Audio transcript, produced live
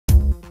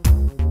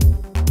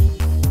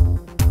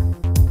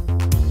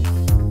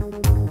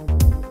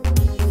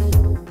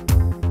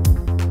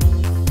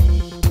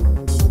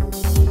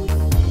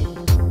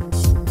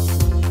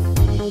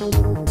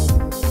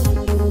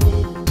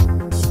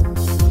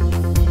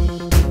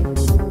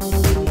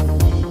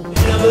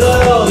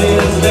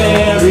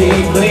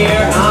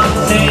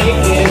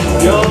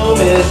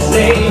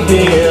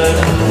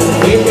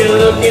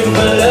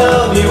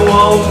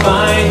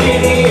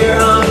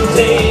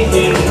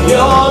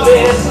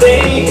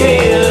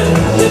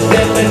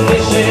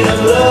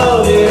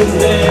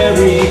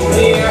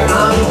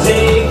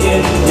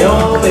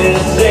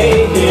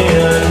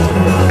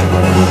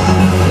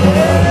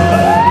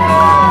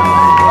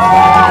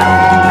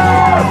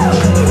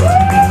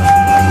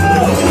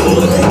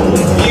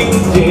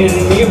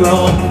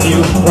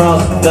you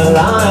crossed the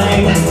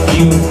line.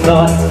 You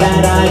thought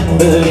that I'd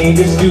believe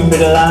your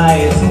stupid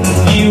lies.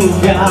 You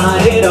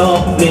got it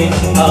all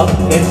mixed up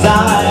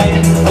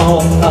inside.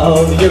 All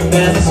of your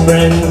best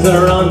friends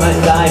are on my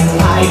side.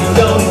 I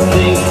don't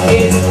think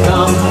it's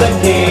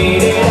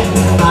complicated.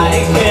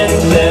 I can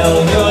tell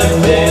you're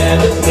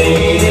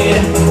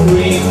devastated.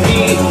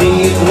 Repeat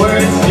these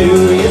words to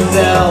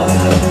yourself.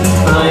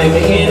 I'm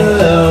in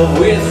love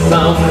with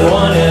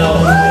someone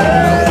else.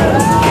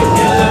 If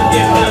you're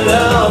looking for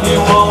love, you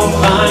won't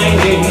find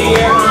it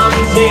here. I'm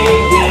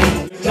taking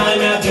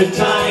time after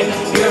time.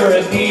 You're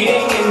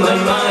repeating in my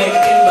mind,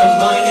 in my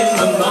mind, in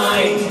my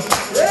mind.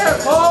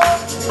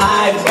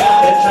 I've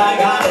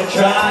gotta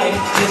try,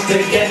 just to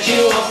get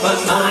you off my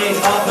mind,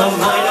 off my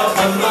mind, off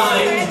my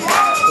mind.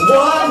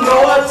 One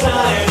more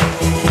time.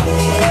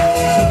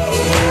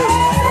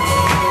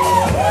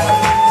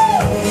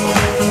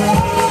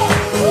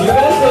 You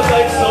guys look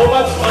like so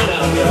much fun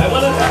out here. I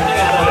want to hang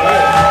out out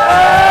here.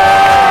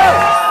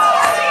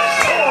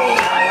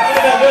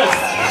 Look at this.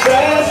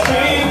 Just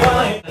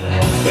rewind.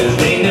 'Cause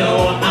they know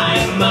I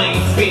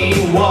might be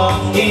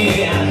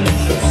walking.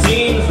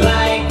 Seems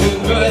like a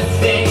good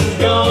thing's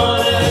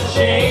gonna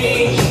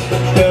change.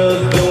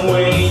 'Cause the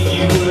way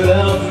you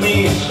love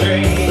me is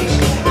strange.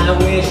 I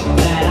wish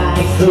that I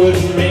could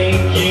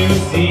make you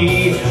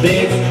see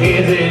this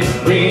isn't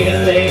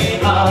really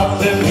up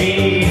to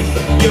me.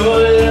 Your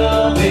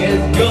love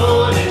is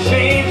gonna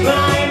change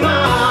my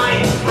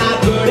mind. I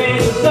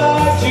couldn't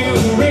start to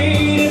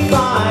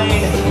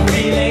redefine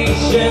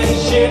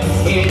relationships.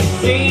 It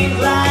seems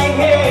like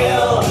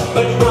hell,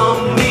 but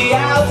from the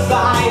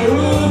outside,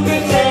 who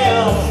could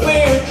tell?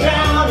 We're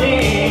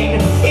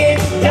drowning,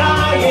 it's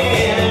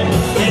dying,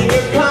 and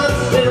you're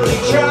constantly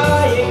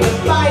trying to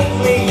fight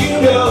me. You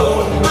know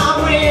I'm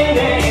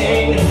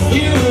winning,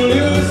 you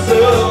lose,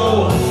 so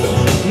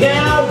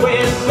now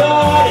we're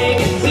starting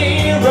at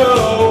zero.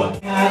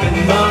 Have in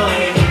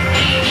mind,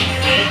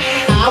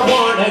 I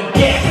wanna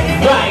get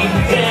right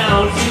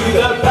down to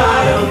the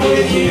bottom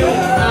with you.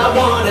 I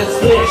wanna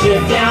split you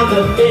down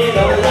the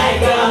middle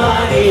like a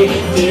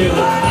honeydew.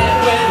 And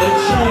when the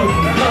truth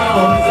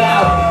comes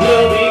out,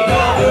 you'll be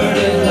covered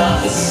in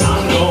lust.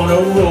 I'm gonna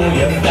roll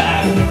you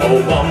back, oh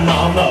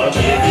mama,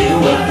 give you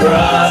a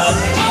thrust.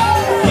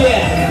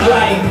 Get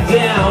right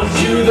down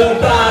to the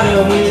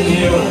bottom with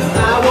you.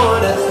 I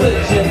wanna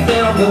split you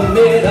down the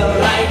middle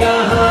like a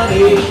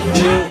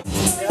honeydew.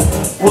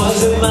 Was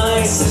it my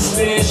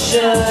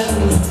suspicion,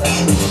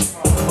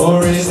 or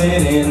is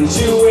it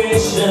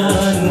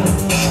intuition?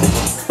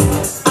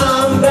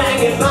 I'm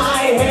banging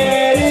my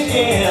head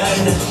again.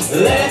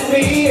 Let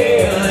me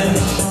in.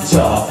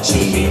 Talk to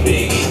me,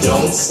 baby,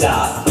 don't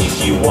stop.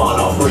 If you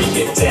wanna break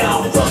it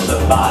down from the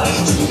bottom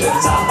to the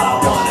top,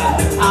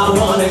 I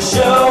wanna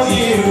show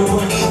you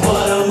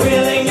what I'm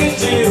willing to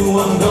do.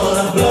 I'm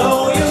gonna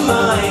blow your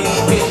mind.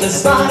 Hit the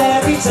spot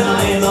every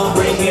time. I'll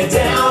bring it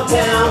down,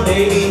 down,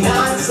 baby,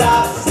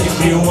 non-stop.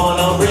 If you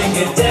wanna bring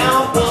it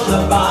down from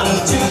the bottom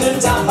to the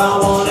top,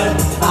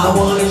 I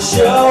wanna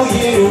show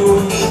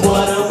you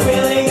what I'm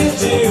willing to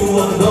do.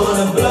 I'm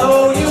gonna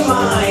blow your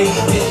mind.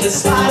 Hit the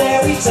spot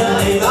every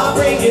time. I'll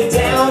bring it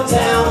down,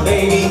 down,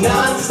 baby,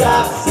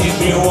 non-stop. If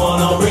you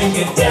wanna bring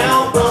it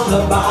down from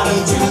the bottom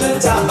to the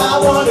top, I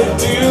wanna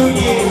do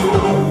you.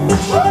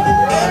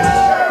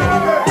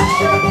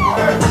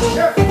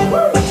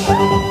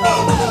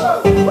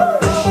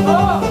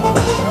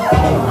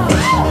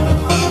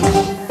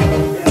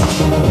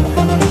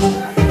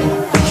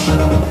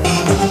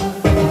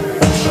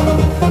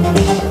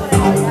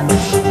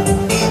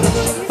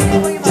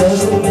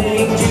 Does it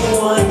make you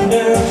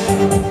wonder?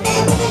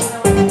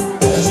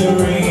 Does it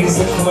raise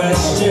the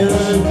question?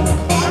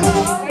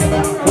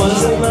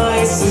 Was it my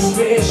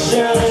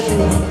suspicion,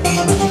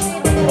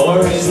 or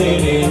is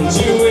it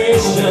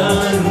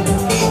intuition?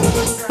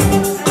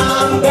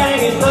 I'm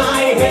banging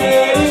my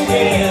head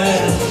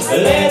again.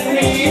 Let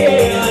me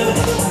in.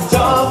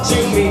 Talk to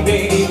me,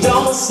 baby,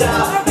 don't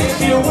stop.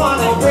 If you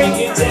wanna break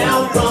it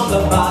down from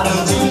the bottom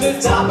to the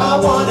top, I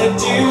wanna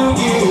do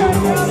you.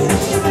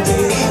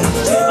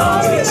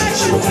 I'm gonna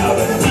teach you how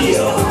to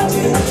feel.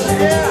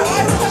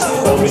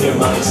 Open your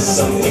mind to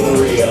something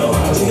real.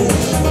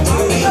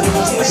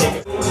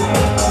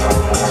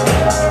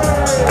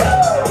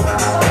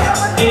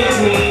 Give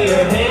me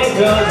your hand,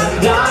 'cause I'm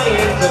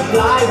dying to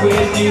fly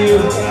with you.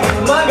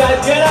 Come on,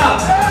 guys, get up!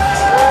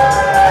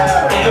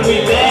 And we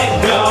let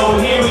go,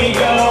 here we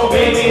go,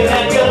 baby,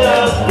 let your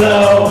love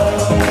flow.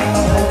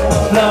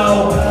 Flow.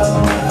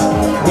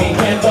 We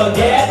can't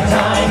forget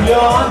time,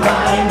 you're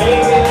mine,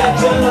 baby, let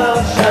your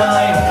love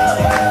shine.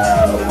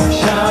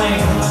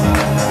 Shine.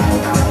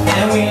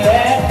 And we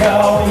let go,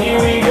 here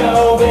we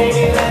go,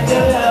 baby, let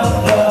your love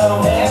flow.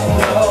 Let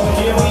go,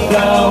 here we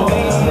go,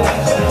 baby, let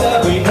your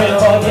love. We can't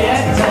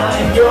forget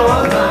time,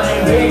 you're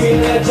mine, baby,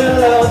 let your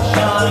love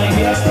shine.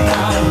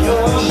 Shine,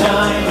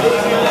 shine,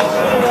 baby, let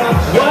your love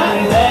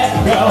shine. Let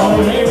go,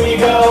 here we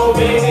go,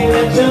 baby,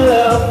 let your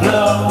love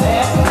flow.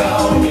 Let go.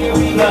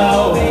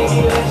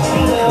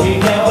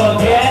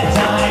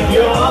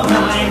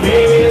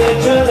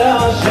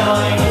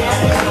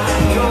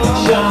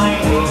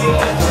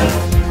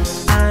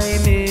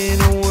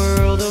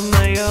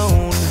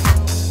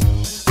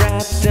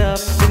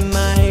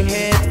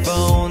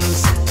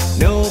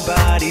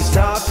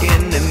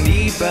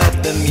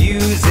 but the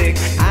music.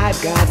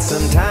 I've got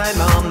some time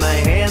on my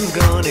hands,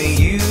 gonna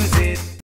use it.